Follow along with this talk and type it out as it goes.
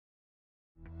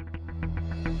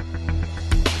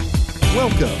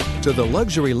Welcome to the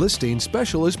Luxury Listing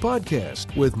Specialist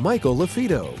Podcast with Michael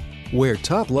LaFido, where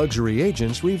top luxury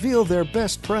agents reveal their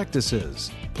best practices,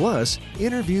 plus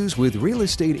interviews with real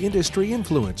estate industry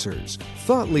influencers,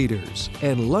 thought leaders,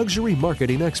 and luxury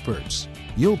marketing experts.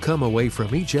 You'll come away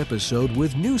from each episode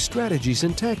with new strategies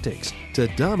and tactics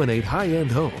to dominate high-end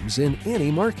homes in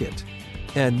any market.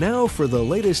 And now for the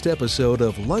latest episode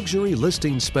of Luxury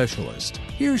Listing Specialist.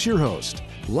 Here's your host,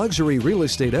 luxury real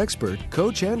estate expert,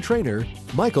 coach, and trainer,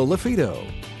 Michael LaFido.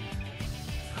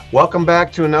 Welcome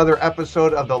back to another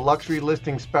episode of the Luxury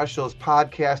Listing Specialist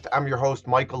Podcast. I'm your host,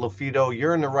 Michael LaFido.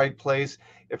 You're in the right place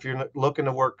if you're looking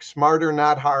to work smarter,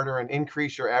 not harder, and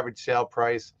increase your average sale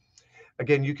price.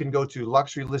 Again, you can go to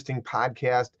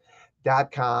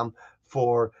luxurylistingpodcast.com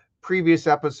for previous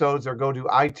episodes, or go to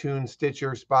iTunes,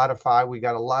 Stitcher, Spotify. We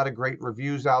got a lot of great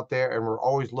reviews out there, and we're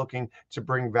always looking to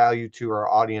bring value to our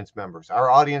audience members. Our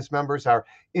audience members are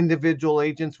individual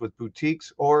agents with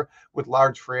boutiques or with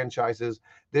large franchises.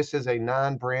 This is a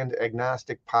non-brand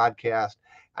agnostic podcast,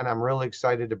 and I'm really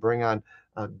excited to bring on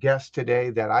a guest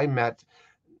today that I met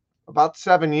about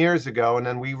 7 years ago, and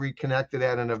then we reconnected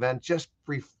at an event just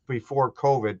before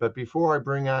COVID. But before I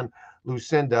bring on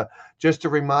Lucinda, just a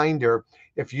reminder,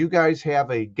 if you guys have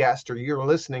a guest or you're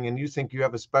listening and you think you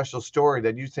have a special story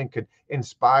that you think could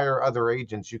inspire other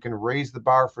agents, you can raise the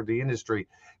bar for the industry.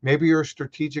 Maybe you're a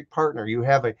strategic partner. You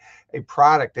have a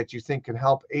product that you think can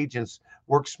help agents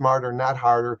work smarter, not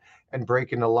harder, and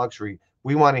break into luxury.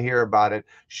 We want to hear about it.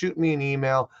 Shoot me an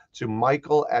email to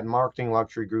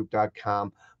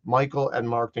michael@marketingluxurygroup.com.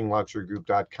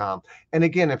 michael@marketingluxurygroup.com. And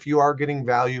again, if you are getting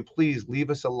value, please leave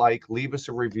us a like, leave us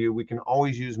a review. We can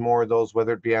always use more of those,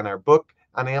 whether it be on our book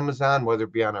on Amazon, whether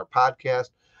it be on our podcast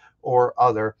or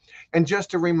other. And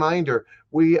just a reminder,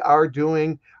 we are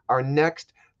doing our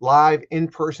next live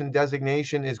in-person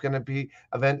designation is going to be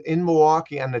event in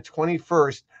Milwaukee on the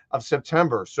 21st of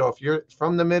September. So if you're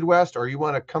from the Midwest or you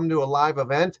want to come to a live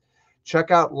event, check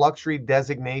out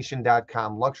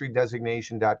luxurydesignation.com,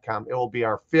 luxurydesignation.com. It will be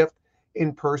our 5th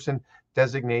in-person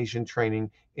designation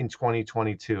training in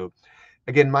 2022.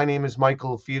 Again, my name is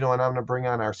Michael LaFido, and I'm going to bring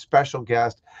on our special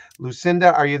guest.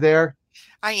 Lucinda, are you there?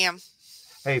 I am.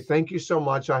 Hey, thank you so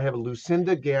much. I have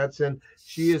Lucinda Gadson.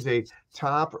 She is a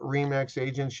top RE/MAX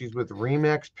agent. She's with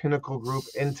RE/MAX Pinnacle Group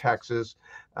in Texas.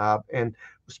 And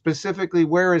specifically,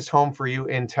 where is home for you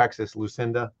in Texas,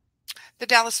 Lucinda? The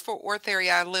Dallas-Fort Worth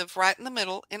area. I live right in the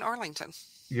middle in Arlington.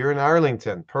 You're in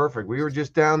Arlington. Perfect. We were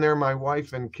just down there, my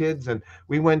wife and kids, and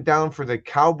we went down for the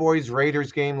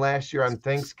Cowboys-Raiders game last year on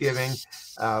Thanksgiving.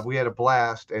 We had a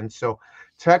blast. And so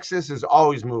Texas is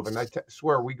always moving. I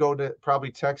swear we go to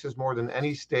probably Texas more than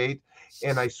any state.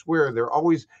 And I swear they're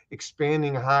always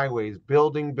expanding highways,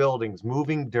 building buildings,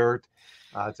 moving dirt.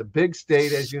 It's a big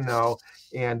state, as you know,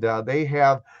 and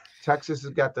Texas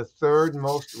has got the 3rd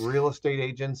most real estate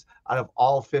agents out of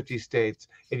all 50 states.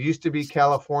 It used to be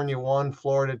California 1,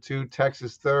 Florida 2,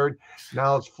 Texas 3rd.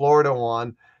 Now it's Florida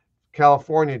 1,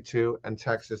 California 2, and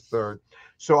Texas 3rd.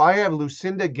 So I have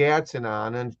Lucinda Gadson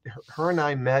on, and her and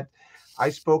I met. I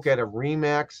spoke at a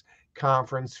RE/MAX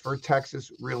conference for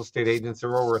Texas real estate agents. There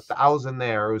were over 1,000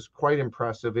 there. It was quite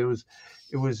impressive. It was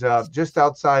just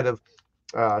outside of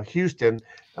Houston.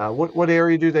 What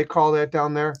area do they call that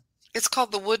down there? It's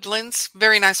called the Woodlands.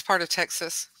 Very nice part of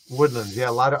Texas. Woodlands, yeah, a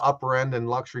lot of upper end and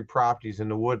luxury properties in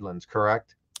the Woodlands,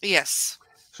 correct? Yes.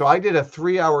 So I did a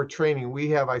 3-hour training. We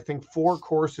have, I think, 4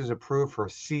 courses approved for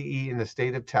CE in the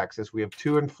state of Texas. We have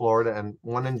 2 in Florida and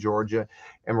 1 in Georgia,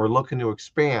 and we're looking to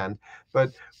expand.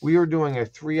 But we are doing a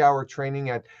 3-hour training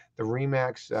at the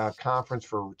RE/MAX conference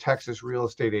for Texas real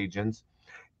estate agents.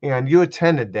 And you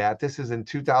attended that. This is in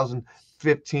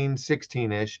 2015,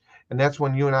 16-ish. And that's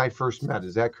when you and I first met.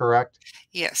 Is that correct?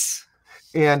 Yes.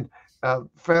 And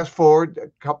fast forward a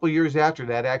couple of years after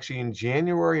that, actually in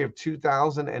January of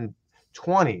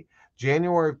 2020,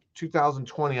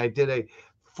 I did a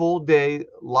full day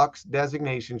LUXE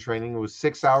designation training. It was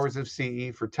 6 hours of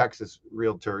CE for Texas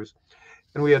realtors.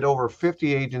 And we had over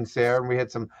 50 agents there, and we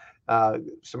had some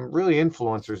really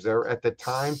influencers there. At the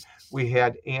time, we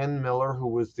had Ann Miller, who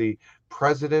was the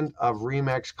president of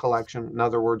RE/MAX Collection. In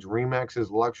other words,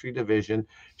 RE/MAX's luxury division.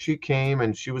 She came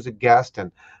and she was a guest,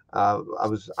 and I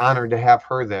was honored to have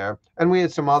her there. And we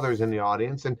had some others in the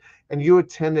audience, and you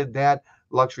attended that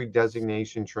luxury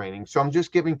designation training. So I'm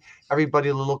just giving everybody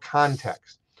a little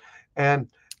context. And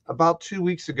about 2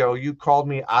 weeks ago, you called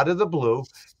me out of the blue,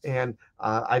 and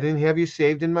I didn't have you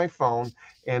saved in my phone.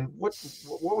 And what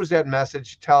was that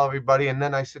message? Tell everybody. And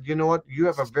then I said, you know what? You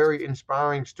have a very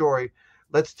inspiring story.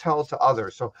 Let's tell it to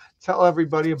others. So tell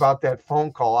everybody about that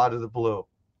phone call out of the blue.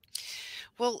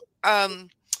 Well,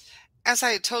 as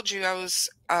I had told you, I was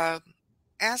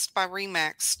asked by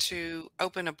Remax to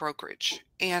open a brokerage,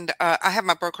 and I have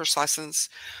my broker's license,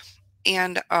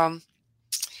 and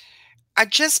I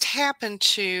just happened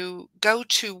to go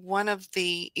to one of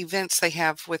the events they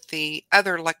have with the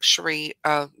other luxury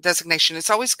designation. It's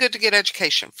always good to get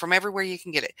education from everywhere you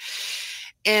can get it.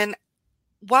 And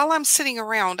while I'm sitting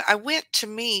around, I went to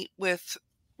meet with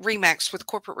Remax, with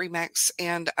corporate Remax,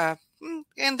 and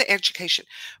the education.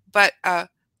 But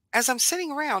as I'm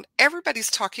sitting around,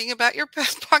 everybody's talking about your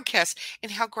podcast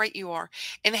and how great you are,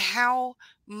 and how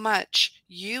much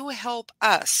you help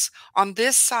us on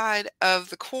this side of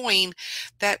the coin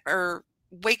that are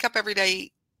wake up every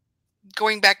day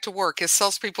going back to work. As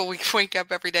salespeople, we wake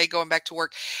up every day going back to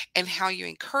work, and how you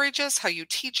encourage us, how you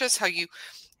teach us, how you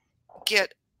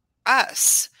get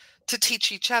us to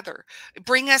teach each other,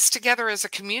 bring us together as a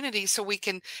community so we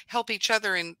can help each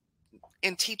other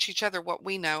and teach each other what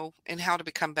we know and how to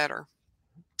become better.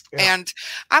 Yeah. And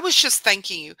I was just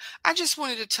thanking you. I just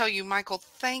wanted to tell you, Michael,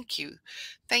 thank you.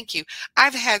 Thank you.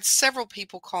 I've had several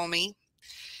people call me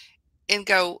and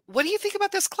go, "What do you think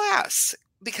about this class?"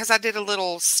 Because I did a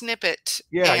little snippet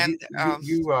Yeah, and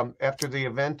after the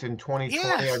event in yeah,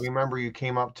 2020, I remember you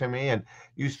came up to me and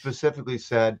you specifically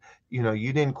said,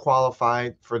 you didn't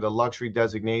qualify for the luxury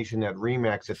designation that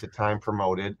Remax at the time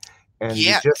promoted, and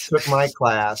you just yet. took my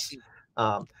class.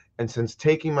 Um, and since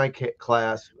taking my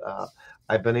class,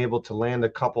 I've been able to land a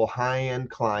couple high-end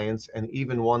clients and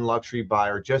even one luxury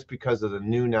buyer just because of the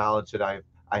new knowledge that I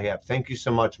have. Thank you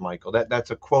so much, Michael. That's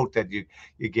a quote that you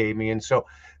gave me, and so.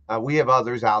 We have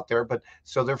others out there, but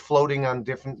so they're floating on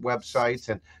different websites.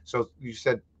 And so you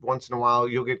said once in a while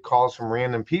you'll get calls from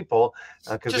random people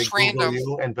because they Just Google random.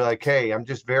 you and be like, hey, I'm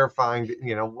just verifying,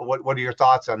 what are your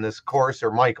thoughts on this course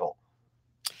or Michael?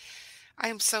 I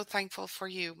am so thankful for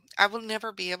you. I will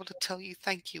never be able to tell you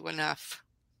thank you enough.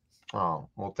 Oh,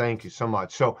 well, thank you so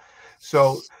much. So,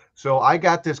 so I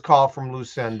got this call from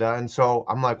Lucinda, and so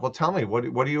I'm like, well, tell me, what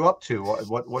are you up to?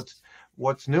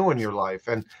 What's new in your life?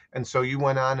 And so you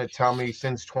went on to tell me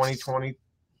since 2020,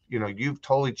 you've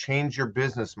totally changed your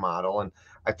business model. And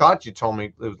I thought you told me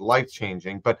it was life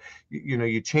changing, but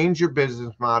you changed your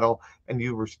business model and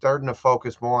you were starting to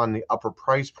focus more on the upper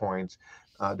price points,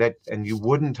 and you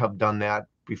wouldn't have done that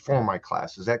before my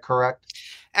class. Is that correct?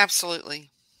 Absolutely.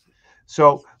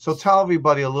 So tell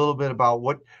everybody a little bit about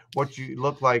what you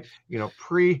look like,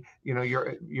 pre,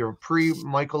 your pre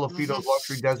Michael Hmm. LaFito's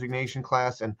luxury designation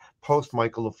class and post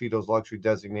Michael LaFito's luxury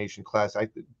designation class. I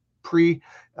pre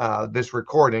this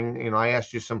recording, I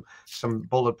asked you some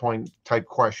bullet point type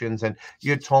questions, and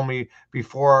you had told me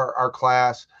before our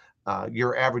class.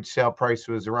 Your average sale price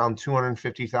was around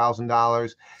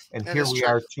 $250,000, and That here is we true.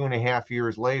 are 2.5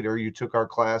 years later. You took our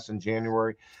class in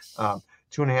January.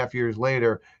 2.5 years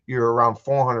later, you're around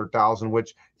 400,000,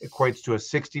 which equates to a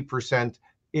 60%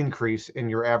 increase in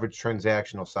your average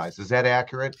transactional size. Is that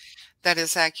accurate? That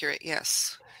is accurate.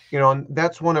 Yes. And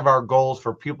that's one of our goals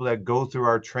for people that go through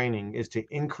our training is to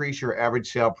increase your average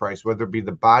sale price, whether it be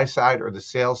the buy side or the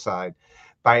sale side,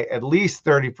 by at least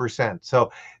 30%.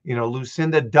 So,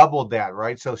 Lucinda doubled that,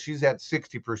 right? So she's at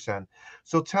 60%.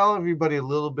 So tell everybody a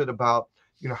little bit about,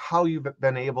 how you've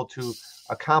been able to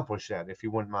accomplish that, if you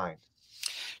wouldn't mind.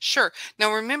 Sure.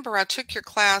 Now remember, I took your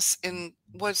class in,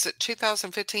 was it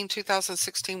 2015,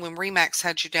 2016, when Remax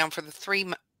had you down for the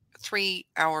 3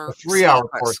 hour A sales 3 hour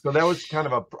course. class. So that was kind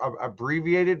of a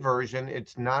abbreviated version.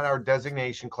 It's not our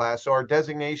designation class. So our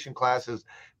designation class is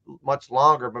much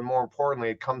longer, but more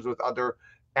importantly, it comes with other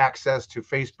access to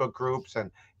Facebook groups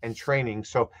and training.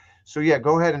 So yeah,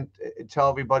 go ahead and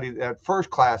tell everybody that first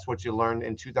class what you learned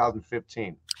in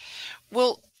 2015.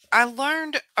 Well, I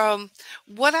learned,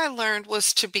 what I learned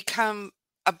was to become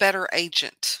a better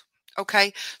agent.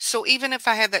 Okay. So even if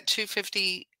I had that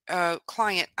 250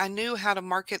 client, I knew how to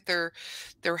market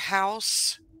their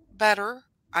house better.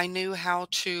 I knew how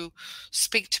to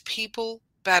speak to people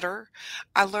better.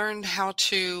 I learned how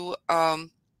to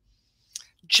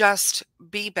just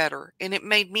be better, and it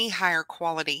made me higher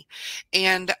quality.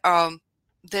 And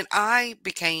then I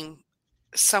became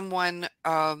someone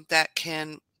that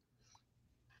can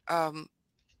um,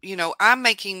 I'm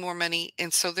making more money,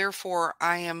 and so therefore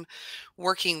I am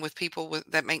working with people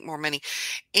that make more money.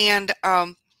 And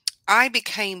I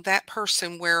became that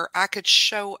person where I could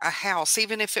show a house,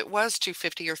 even if it was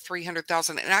 250 or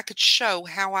 300,000, and I could show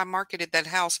how I marketed that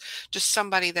house to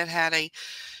somebody that had a,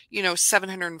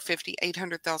 750,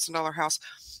 $800,000 house,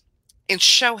 and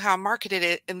show how I marketed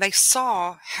it. And they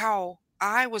saw how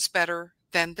I was better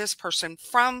than this person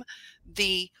from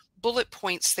the bullet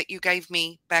points that you gave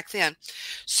me back then.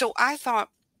 So I thought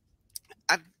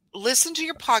listen to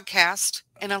your podcast,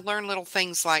 and I learn little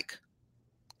things like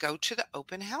go to the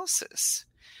open houses,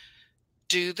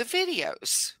 do the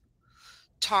videos,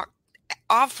 talk,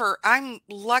 offer. I'm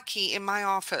lucky in my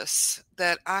office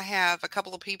that I have a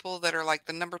couple of people that are like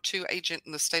the number 2 agent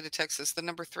in the state of Texas, the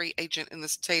number 3 agent in the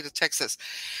state of Texas.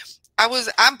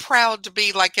 I'm proud to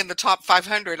be like in the top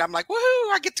 500. I'm like,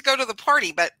 woohoo, I get to go to the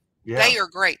party, but they are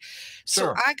great. So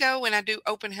Sure. I go and I do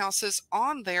open houses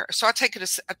on there. So I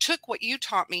took what you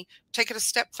taught me, take it a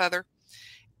step further,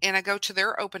 and I go to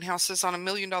their open houses on $1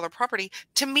 million property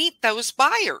to meet those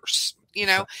buyers,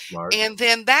 Smart. and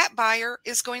then that buyer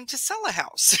is going to sell a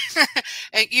house.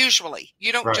 And usually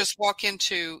you don't Right. just walk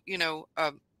into,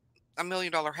 a $1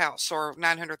 million house or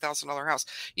 $900,000 house.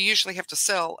 You usually have to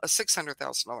sell a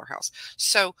 $600,000 house.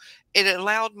 So it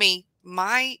allowed me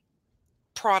my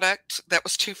product that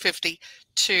was $250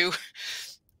 to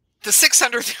the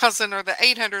 600,000 or the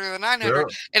 800 or the 900, Sure.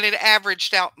 and it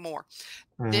averaged out more.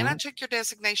 Then I Mhm. took your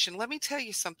designation. Let me tell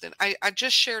you something. I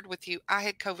just shared with you, I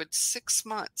had COVID 6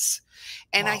 months,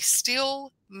 and I Wow.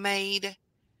 still made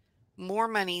more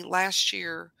money last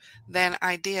year than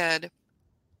I did,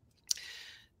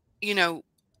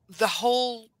 the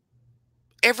whole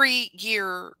every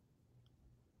year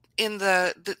in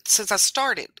since I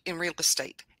started in real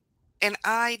estate. And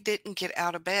I didn't get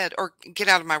out of bed or get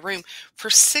out of my room for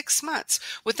 6 months.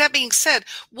 With that being said,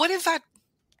 what if I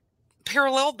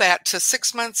paralleled that to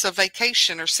 6 months of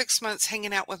vacation, or 6 months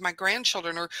hanging out with my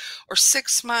grandchildren, or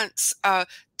 6 months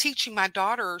teaching my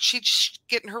daughter? She's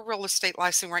getting her real estate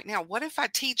license right now. What if I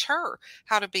teach her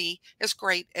how to be as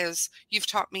great as you've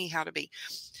taught me how to be?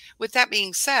 With that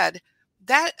being said,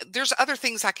 that there's other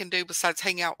things I can do besides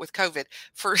hang out with COVID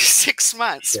for 6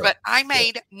 months, Sure. but I Sure.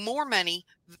 made more money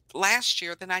last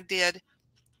year than I did.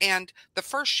 And the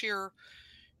first year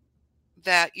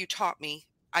that you taught me,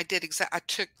 I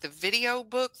took the video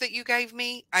book that you gave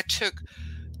me. I took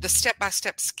the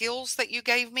step-by-step skills that you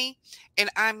gave me, and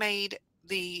I made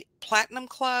the Platinum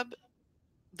Club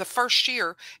the first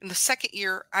year. And the second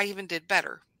year, I even did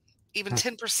better, even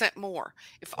 10% more.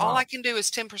 If all I Wow. can do is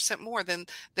 10% more, then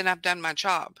I've done my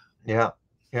job. Yeah.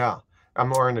 Yeah.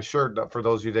 I'm wearing a shirt for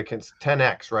those of you that can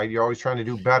 10x, right? You're always trying to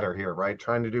do better here, right?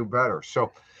 Trying to do better.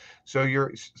 So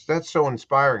that's so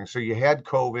inspiring. So you had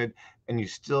COVID and you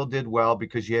still did well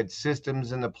because you had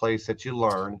systems in the place that you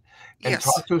learned. And Yes.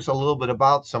 talk to us a little bit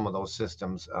about some of those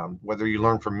systems, whether you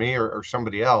learned from me or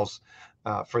somebody else,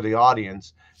 for the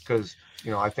audience, because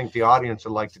I think the audience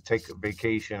would like to take a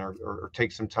vacation or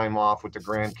take some time off with the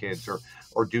grandkids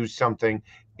or do something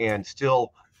and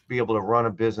still be able to run a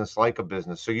business like a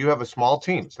business. So you have a small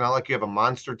team. It's not like you have a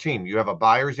monster team. You have a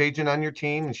buyer's agent on your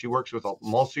team, and she works with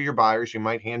most of your buyers. She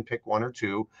might handpick 1 or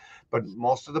 2, but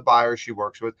most of the buyers she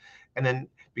works with. And then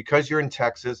because you're in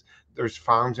Texas, there's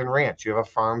farms and ranch. You have a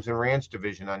farms and ranch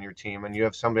division on your team, and you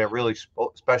have somebody that really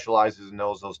specializes in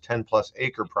those 10 plus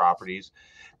acre properties.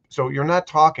 So you're not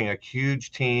talking a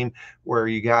huge team where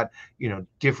you got,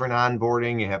 different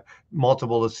onboarding, you have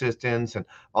multiple assistants and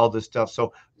all this stuff.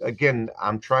 So again,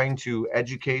 I'm trying to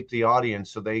educate the audience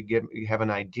so they have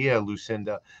an idea,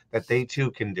 Lucinda, that they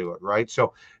too can do it, right?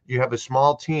 So you have a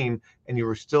small team and you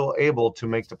were still able to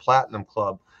make the Platinum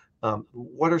Club.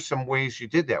 What are some ways you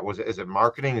did that? Is it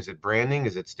marketing? Is it branding?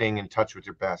 Is it staying in touch with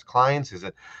your past clients? Is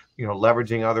it,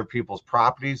 leveraging other people's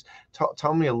properties?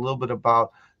 Tell me a little bit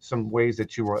about some ways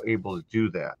that you were able to do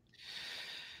that.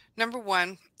 Number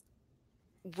one,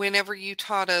 whenever you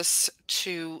taught us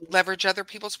to leverage other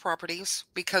people's properties,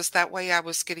 because that way I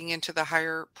was getting into the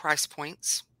higher price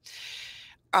points.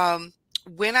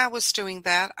 When I was doing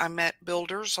that, I met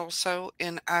builders also,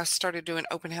 and I started doing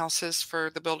open houses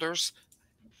for the builders.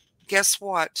 Guess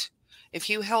what? If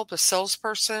you help a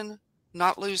salesperson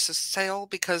not lose a sale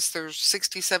because there's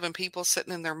 67 people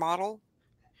sitting in their model,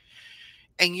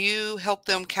 and you help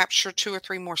them capture 2 or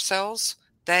 3 more sales,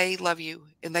 they love you,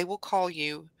 and they will call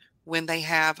you when they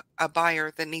have a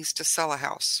buyer that needs to sell a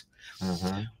house.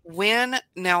 Mm-hmm.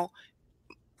 Now,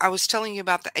 I was telling you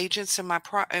about the agents in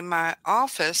my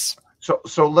office.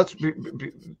 So let's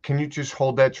can you just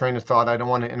hold that train of thought? I don't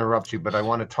want to interrupt you, but I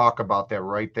want to talk about that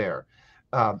right there.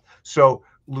 So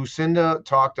Lucinda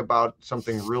talked about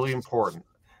something really important.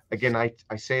 Again, I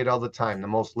say it all the time. The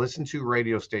most listened to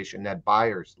radio station that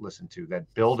buyers listen to, that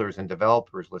builders and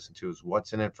developers listen to, is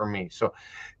What's in It for Me. So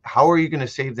how are you going to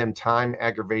save them time,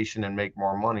 aggravation, and make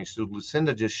more money? So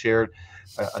Lucinda just shared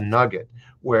a nugget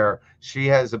where she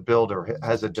has a builder,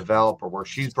 has a developer, where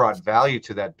she's brought value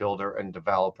to that builder and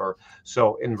developer.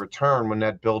 So in return, when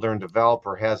that builder and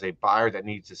developer has a buyer that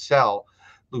needs to sell,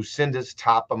 Lucinda's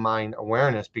top of mind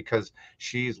awareness because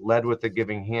she's led with the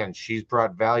giving hand. She's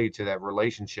brought value to that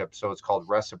relationship. So it's called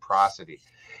reciprocity.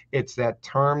 It's that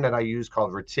term that I use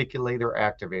called reticulator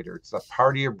activator. It's the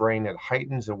part of your brain that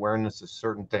heightens awareness of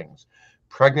certain things.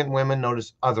 Pregnant women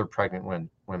notice other pregnant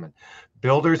women.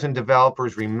 Builders and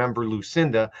developers remember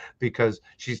Lucinda because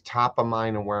she's top of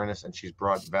mind awareness and she's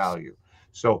brought value.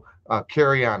 So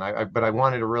carry on. But I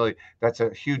wanted to really, that's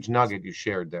a huge nugget you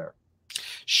shared there.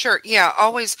 Sure. Yeah.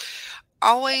 Always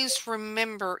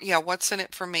remember, yeah, what's in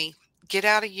it for me. Get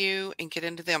out of you and get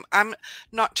into them. I'm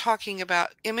not talking about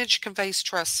image conveys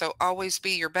trust, so always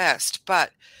be your best,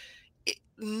 but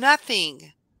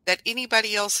nothing that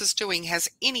anybody else is doing has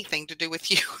anything to do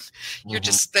with you. You're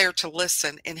just there to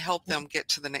listen and help them get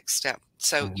to the next step.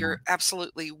 So you're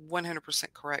absolutely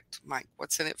 100% correct, Mike.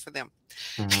 What's in it for them?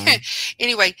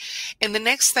 Anyway, and the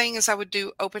next thing is I would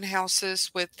do open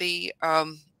houses with the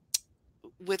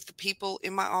people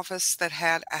in my office that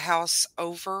had a house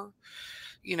over.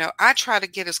 I try to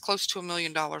get as close to $1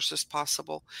 million as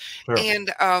possible. Sure.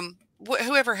 And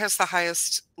whoever has the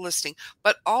highest listing,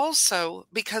 but also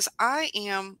because I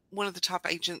am one of the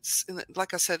top agents,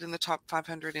 like I said, in the top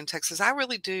 500 in Texas, I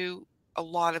really do a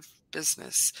lot of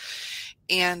business.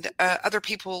 And other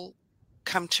people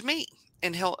come to me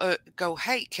and he'll go,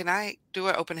 hey, can I do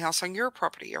an open house on your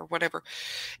property or whatever?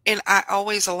 And I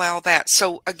always allow that.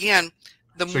 So again,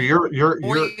 the more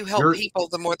you help people,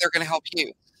 the more they're going to help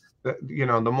you.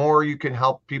 The more you can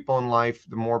help people in life,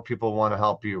 the more people want to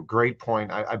help you. Great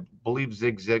point. I believe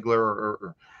Zig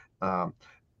Ziglar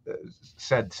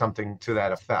said something to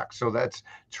that effect. So that's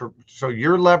true. So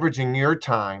you're leveraging your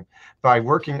time by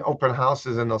working open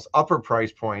houses in those upper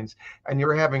price points, and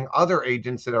you're having other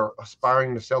agents that are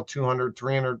aspiring to sell $200,000,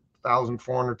 $300,000,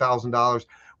 $400,000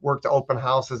 work to open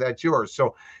houses at yours.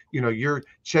 So you're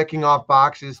checking off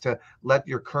boxes to let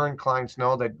your current clients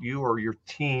know that you or your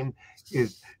team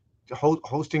is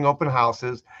hosting open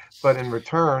houses, but in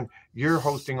return, you're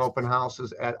hosting open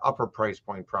houses at upper price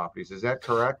point properties. Is that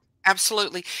correct?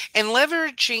 Absolutely. And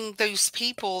leveraging those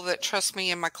people that trust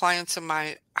me and my clients in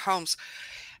my homes.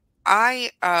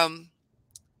 Okay,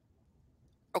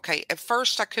 at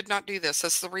first I could not do this.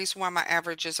 That's the reason why my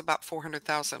average is about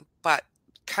 400,000. But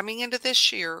coming into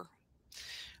this year,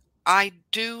 I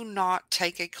do not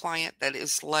take a client that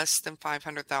is less than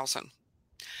 500,000.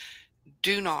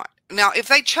 Do not. Now, if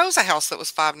they chose a house that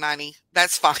was 590,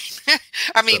 that's fine.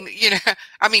 I mean,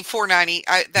 490,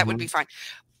 that would be fine.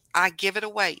 I give it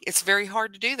away. It's very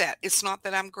hard to do that. It's not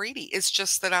that I'm greedy. It's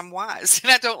just that I'm wise and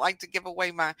I don't like to give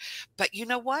away but you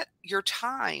know what? Your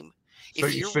time. So,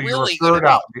 if you're so really you refer it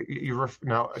out. do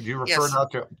you refer it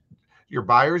out to your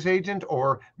buyer's agent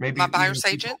or maybe my buyer's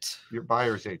agent? Your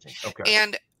buyer's agent. Okay.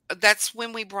 And that's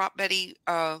when we brought Betty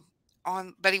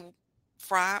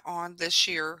Fry on this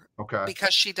year. Okay.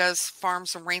 Because she does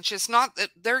farms and ranches. Not that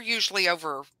they're usually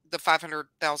over the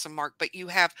 500,000 mark, but you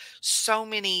have so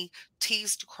many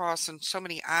T's to cross and so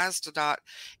many I's to dot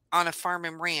on a farm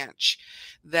and ranch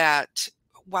that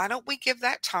why don't we give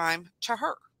that time to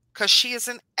her? Because she is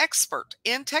an expert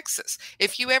in Texas.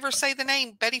 If you ever say the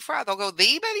name Betty Fry, they'll go,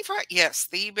 the Betty Fry? Yes,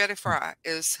 the Betty Fry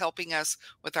is helping us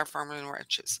with our farm and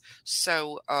ranches.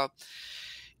 So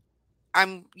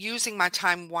I'm using my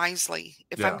time wisely.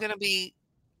 If I'm going to be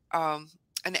an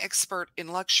expert in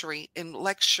luxury,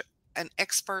 an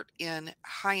expert in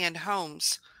high-end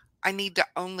homes, I need to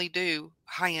only do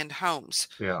high-end homes.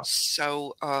 Yeah.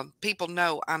 So people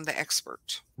know I'm the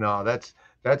expert. No,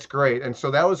 that's great. And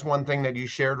so that was one thing that you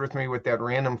shared with me with that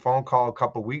random phone call a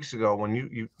couple of weeks ago when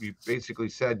you basically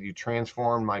said you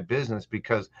transformed my business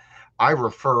because I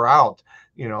refer out,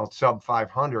 sub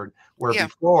 500, where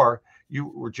before you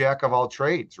were jack of all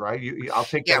trades, right? I'll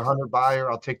take that 100 buyer,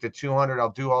 I'll take the 200, I'll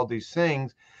do all these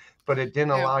things, but it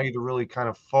didn't allow you to really kind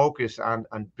of focus on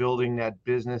building that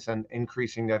business and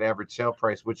increasing that average sale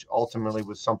price, which ultimately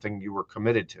was something you were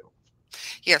committed to.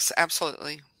 Yes,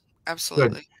 absolutely.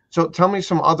 Absolutely. Good. So tell me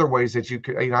some other ways that you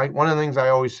could, one of the things I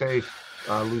always say,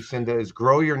 Lucinda, is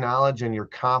grow your knowledge and your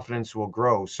confidence will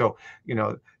grow. So,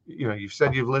 you've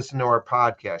said you've listened to our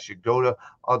podcast, you go to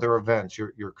other events,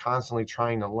 you're constantly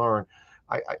trying to learn.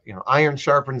 Iron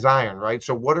sharpens iron, right?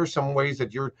 So what are some ways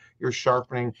that you're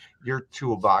sharpening your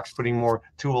toolbox, putting more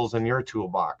tools in your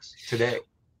toolbox today?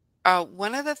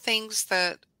 One of the things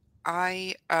that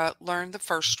I learned, the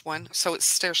first one, so it's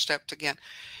stair-stepped again,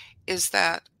 is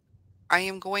that I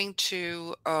am going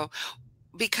to,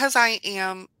 because I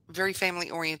am very family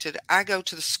oriented, I go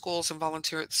to the schools and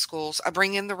volunteer at the schools. I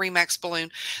bring in the Remax balloon.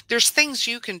 There's things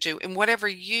you can do, and whatever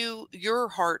your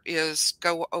heart is,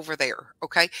 go over there.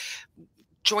 Okay.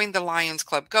 join the Lions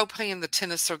Club, go play in the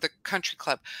tennis or the country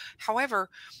club. However,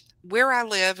 where I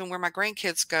live and where my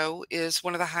grandkids go is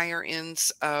one of the higher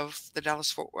ends of the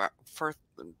Dallas-Fort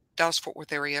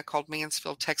Worth area called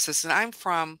Mansfield, Texas. And I'm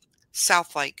from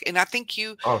South Lake. And I think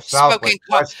you Oh, South spoke Lake,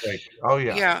 in, West Lake. Oh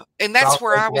yeah. yeah. And that's South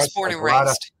where Lake, I was West born Lake, and a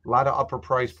lot of raised. upper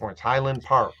price points. Highland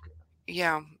Park.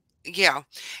 Yeah. Yeah.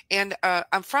 And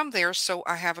I'm from there. So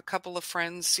I have a couple of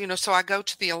friends, so I go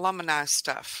to the alumni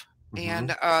stuff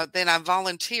and then I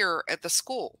volunteer at the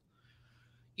school.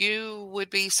 You would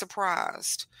be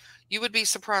surprised. You would be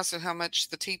surprised at how much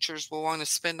the teachers will want to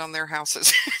spend on their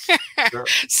houses. Sure.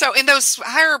 So, and those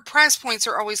higher price points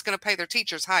are always going to pay their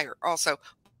teachers higher also,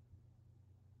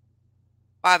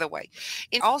 by the way.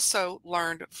 And also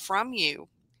learned from you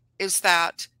is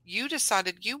that you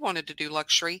decided you wanted to do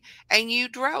luxury and you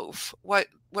drove. What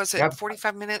was it, Yep.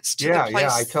 45 minutes to the Yeah, yeah. I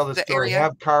place, tell the the story. area?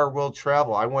 Have car, will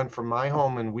travel. I went from my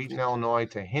home in Wheaton, Illinois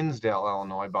to Hinsdale,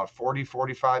 Illinois, about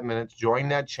 45 minutes,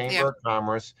 joined that Yeah. Chamber of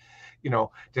Commerce.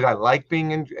 Did I like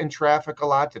being in traffic a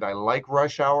lot? Did I like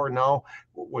rush hour? No.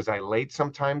 Was I late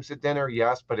sometimes at dinner?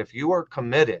 Yes. But if you are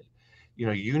committed,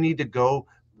 you need to go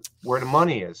where the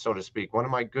money is, so to speak. One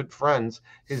of my good friends,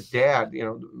 his dad,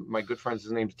 my good friend's,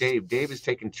 his name's Dave. Dave has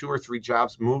taken 2 or 3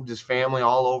 jobs, moved his family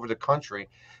all over the country.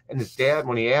 And his dad,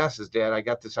 when he asked his dad, I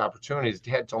got this opportunity, his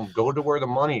dad told him, go to where the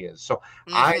money is. So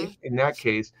I, in that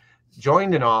case,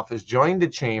 joined an office, joined a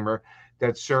chamber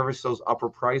that serviced those upper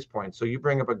price points. So you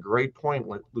bring up a great point,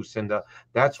 Lucinda.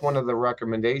 That's one of the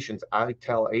recommendations I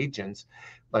tell agents.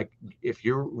 Like, if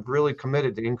you're really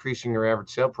committed to increasing your average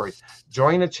sale price,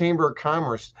 join a chamber of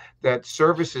commerce that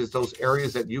services those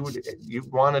areas that you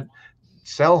want to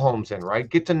sell homes in, right?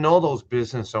 Get to know those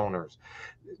business owners,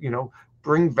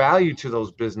 bring value to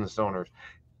those business owners.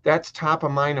 That's top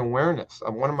of mind awareness.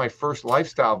 On one of my first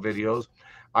lifestyle videos,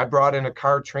 I brought in a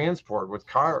car transport with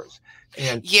cars.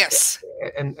 And yes,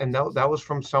 and that was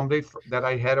from somebody that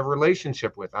I had a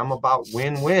relationship with. I'm about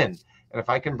win-win. And if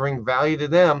I can bring value to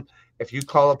them, if you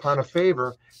call upon a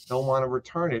favor, they'll want to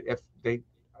return it if they,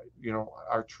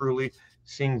 are truly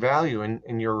seeing value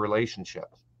in your relationship.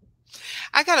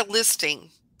 I got a listing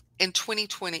in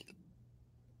 2020.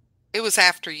 It was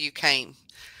after you came,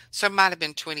 so it might have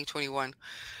been 2021.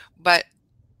 But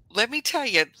let me tell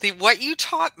you, what you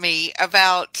taught me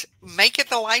about make it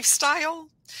the lifestyle.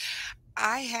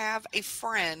 I have a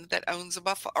friend that owns a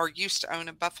buffalo, or used to own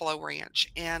a buffalo ranch,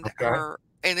 and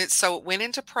Okay. so it went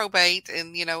into probate,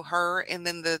 and her and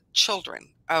then the children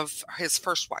of his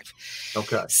first wife.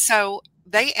 Okay. So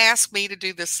they asked me to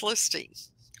do this listing.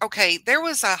 Okay, there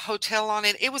was a hotel on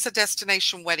it. It was a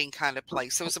destination wedding kind of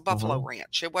place. It was a buffalo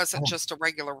ranch. It wasn't just a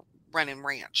regular running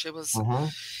ranch. It was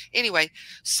anyway.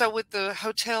 So with the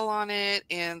hotel on it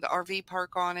and the RV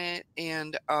park on it,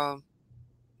 and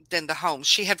then the homes,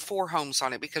 she had 4 homes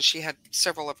on it because she had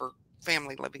several of her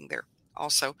family living there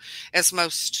also, as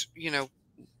most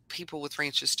people with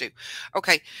ranches do.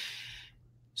 Okay,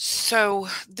 so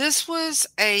this was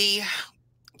a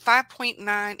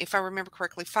 5.9, if I remember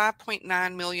correctly,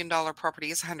 $5.9 million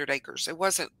property. Is 100 acres. It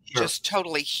wasn't just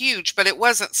totally huge, but it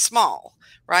wasn't small,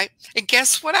 right? And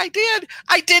guess what I did?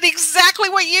 I did exactly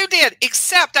what you did,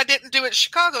 except I didn't do it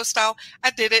Chicago style. I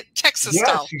did it Texas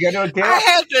style. Yes, you got to adapt. I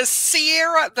had the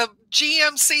Sierra, the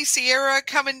GMC Sierra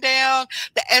coming down,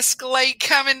 the Escalade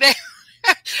coming down.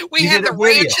 We had the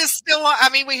ranches still on. I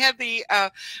mean, we had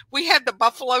the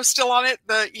buffalo still on it.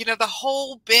 The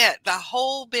whole bit.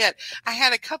 I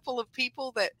had a couple of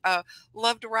people that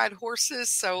love to ride horses.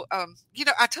 So,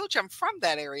 I told you I'm from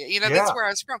that area. That's where I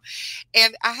was from.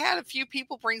 And I had a few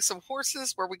people bring some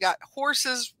horses where we got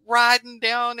horses riding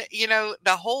down,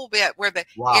 the whole bit where the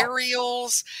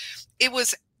aerials, it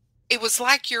was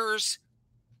like yours.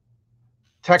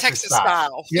 Texas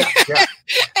style. Yeah.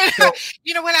 And So,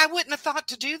 what? I wouldn't have thought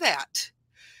to do that.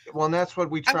 Well, and that's what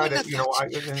we try to,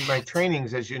 in my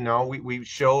trainings, as you know, we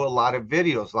show a lot of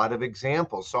videos, a lot of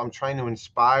examples. So I'm trying to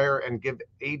inspire and give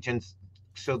agents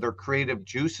so their creative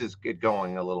juices get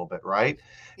going a little bit, right?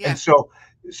 Yeah. And so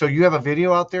you have a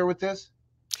video out there with this?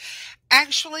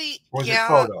 Actually, or is it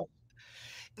photo?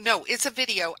 No, it's a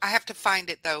video. I have to find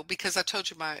it though, because I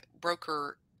told you my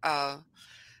broker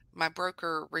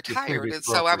retired, and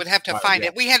so I would have to find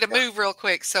it. We had to move real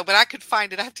quick, but I could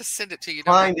find it. I have to send it to you.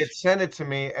 Find it, send it to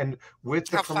me, and with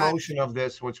the promotion of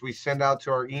this, which we send out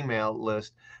to our email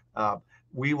list,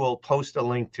 we will post a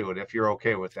link to it if you're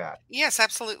okay with that. Yes,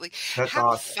 absolutely. That's How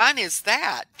awesome. fun is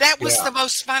that? That was the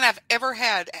most fun I've ever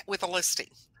had with a listing.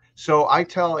 So I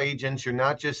tell agents, you're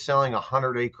not just selling a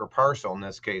 100-acre parcel in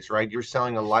this case, right? You're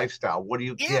selling a lifestyle. What do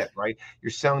you get, right? You're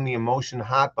selling the emotion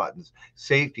hot buttons,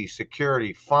 safety,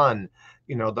 security, fun,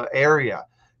 the area.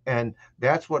 And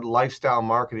that's what lifestyle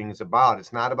marketing is about.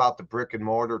 It's not about the brick and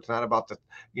mortar. It's not about the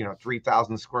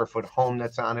 3,000 square foot home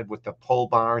that's on it with the pole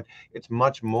barn. It's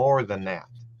much more than that.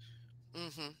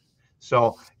 Mm-hmm.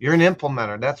 So you're an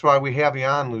implementer. That's why we have you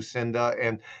on, Lucinda.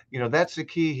 And that's the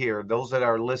key here. Those that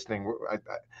are listening,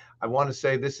 I want to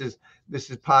say this is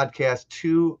podcast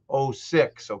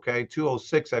 206. Okay,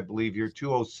 206. I believe you're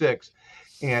 206,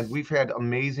 and we've had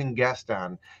amazing guests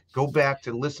on. Go back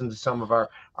to listen to some of our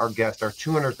guests. Our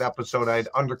 200th episode, I had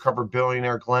undercover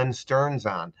billionaire Glenn Stearns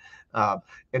on,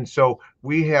 and so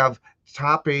we have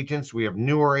top agents, we have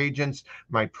newer agents.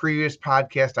 My previous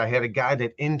podcast, I had a guy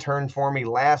that interned for me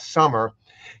last summer,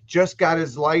 just got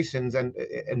his license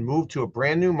and moved to a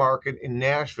brand new market in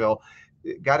Nashville.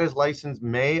 Got his license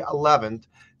May 11th,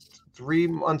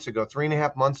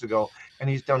 3.5 months ago, and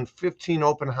he's done 15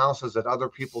 open houses at other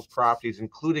people's properties,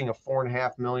 including a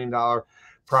 $4.5 million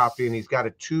property, and he's got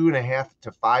a $2.5 to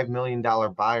 $5 million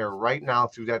buyer right now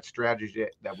through that strategy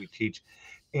that we teach,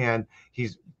 and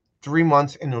he's 3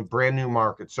 months in a brand new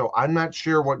market. So I'm not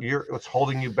sure what's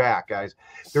holding you back, guys.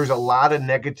 There's a lot of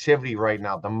negativity right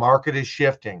now. The market is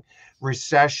shifting,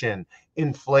 recession,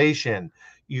 inflation,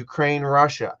 Ukraine,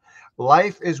 Russia.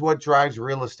 Life is what drives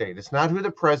real estate. It's not who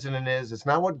the president is. It's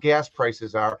not what gas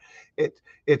prices are.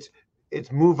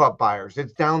 It's move up buyers.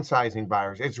 It's downsizing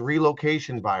buyers. It's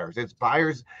relocation buyers. It's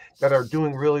buyers that are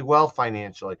doing really well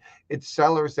financially. It's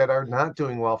sellers that are not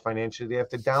doing well financially. They have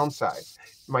to downsize.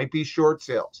 Might be short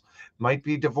sales. Might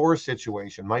be divorce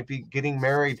situation. Might be getting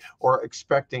married or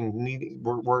expecting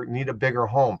need a bigger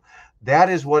home. That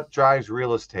is what drives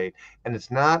real estate, and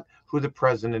it's not who the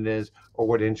president is or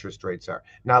what interest rates are.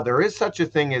 Now, there is such a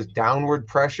thing as downward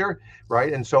pressure,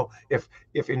 right? And so if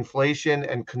inflation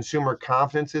and consumer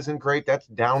confidence isn't great, that's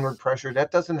downward pressure.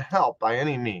 That doesn't help by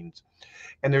any means.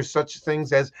 And there's such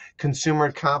things as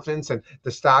consumer confidence, and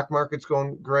the stock market's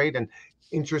going great and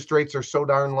interest rates are so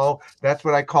darn low. That's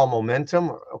what I call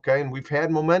momentum. Okay. And we've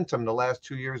had momentum the last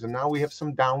 2 years, and now we have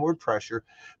some downward pressure,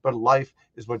 but life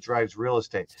is what drives real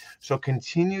estate. So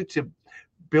continue to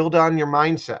build on your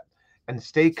mindset and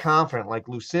stay confident, like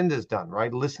Lucinda's done,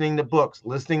 right? Listening to books,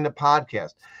 listening to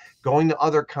podcasts, going to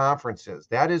other conferences.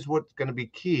 That is what's going to be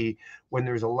key when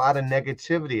there's a lot of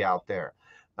negativity out there.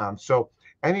 So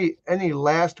any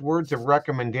last words of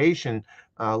recommendation,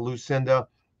 Lucinda,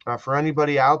 for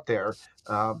anybody out there,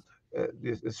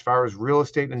 as far as real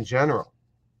estate in general?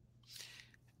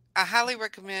 I highly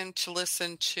recommend to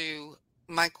listen to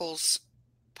Michael's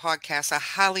podcast. I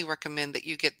highly recommend that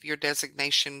you get your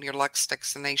designation, your LUXE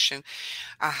designation.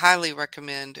 I highly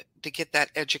recommend to get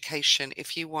that education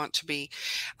if you want to be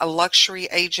a luxury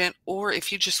agent, or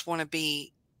if you just want to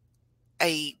be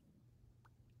a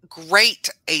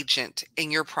great agent in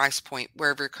your price point,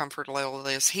 wherever your comfort level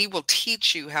is. He will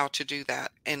teach you how to do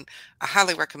that. And I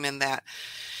highly recommend that.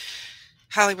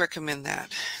 Highly recommend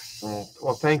that.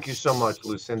 Well, thank you so much,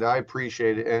 Lucinda. I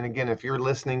appreciate it. And again, if you're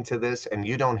listening to this and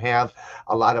you don't have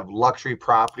a lot of luxury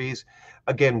properties,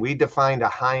 again, we defined a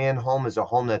high-end home as a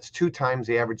home that's 2 times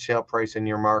the average sale price in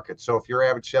your market. So if your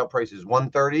average sale price is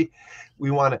 130, we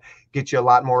want to get you a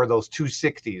lot more of those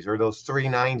 260s or those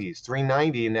 390s.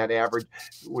 390 in that average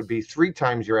would be 3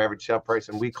 times your average sale price,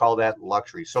 and we call that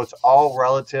luxury. So it's all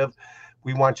relative.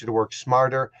 We want you to work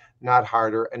smarter, not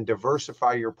harder, and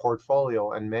diversify your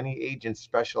portfolio. And many agents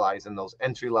specialize in those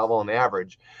entry level and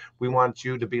average. We want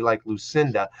you to be like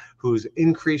Lucinda, who's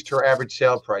increased her average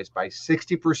sale price by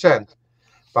 60%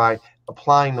 by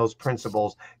applying those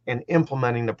principles and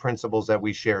implementing the principles that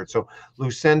we shared. So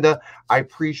Lucinda, I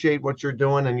appreciate what you're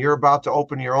doing, and you're about to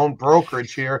open your own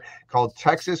brokerage here called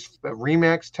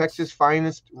RE/MAX Texas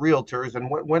Finest Realtors. And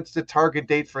what's the target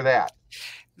date for that?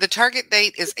 The target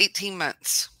date is 18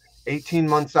 months. 18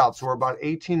 months out. So we're about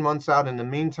 18 months out. In the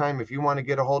meantime, if you want to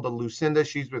get a hold of Lucinda,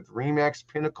 she's with RE/MAX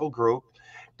Pinnacle Group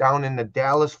down in the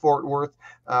Dallas-Fort Worth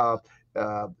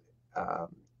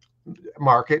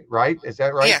market, right? Is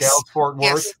that right? Yes. Dallas-Fort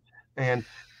Worth. Yes.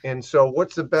 And so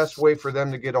what's the best way for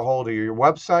them to get a hold of you? Your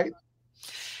website?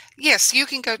 Yes, you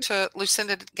can go to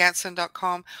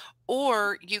lucindagadson.com,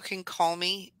 or you can call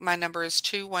me. My number is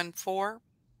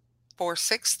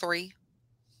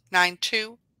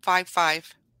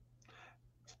 214-463-9255.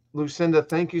 Lucinda,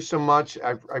 thank you so much.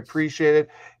 I appreciate it,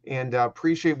 and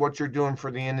appreciate what you're doing for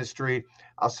the industry.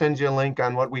 I'll send you a link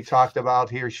on what we talked about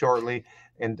here shortly.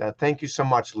 And thank you so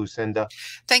much, Lucinda.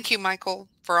 Thank you, Michael,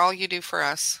 for all you do for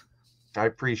us. I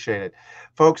appreciate it.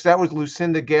 Folks, that was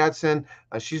Lucinda Gadson.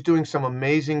 She's doing some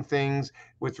amazing things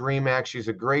with RE/MAX. She's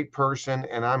a great person,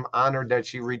 and I'm honored that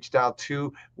she reached out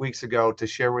 2 weeks ago to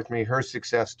share with me her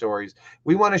success stories.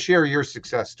 We want to share your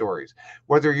success stories.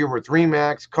 Whether you're with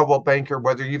RE/MAX, Cobalt Banker,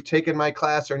 whether you've taken my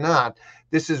class or not,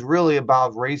 this is really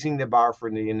about raising the bar for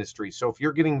the industry. So if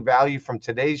you're getting value from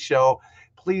today's show,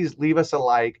 please leave us a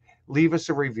like, leave us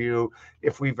a review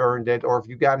if we've earned it, or if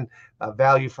you've gotten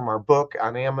value from our book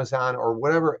on Amazon or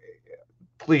whatever,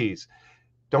 please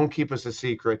don't keep us a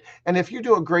secret. And if you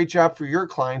do a great job for your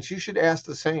clients, you should ask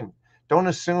the same. Don't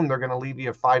assume they're going to leave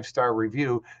you a 5-star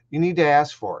review. You need to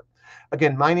ask for it.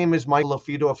 Again, my name is Michael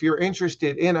LaFido. If you're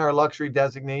interested in our luxury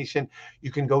designation,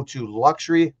 you can go to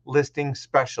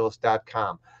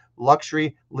luxurylistingspecialist.com,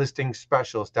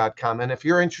 luxurylistingspecialist.com. And if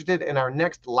you're interested in our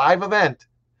next live event,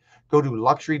 go to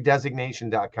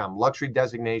luxurydesignation.com. Luxury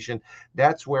Designation,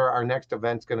 that's where our next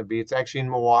event's going to be. It's actually in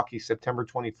Milwaukee, September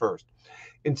 21st.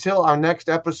 Until our next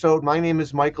episode, my name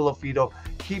is Michael LaFido.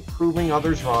 Keep proving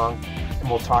others wrong, and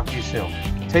we'll talk to you soon.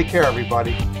 Take care,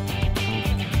 everybody.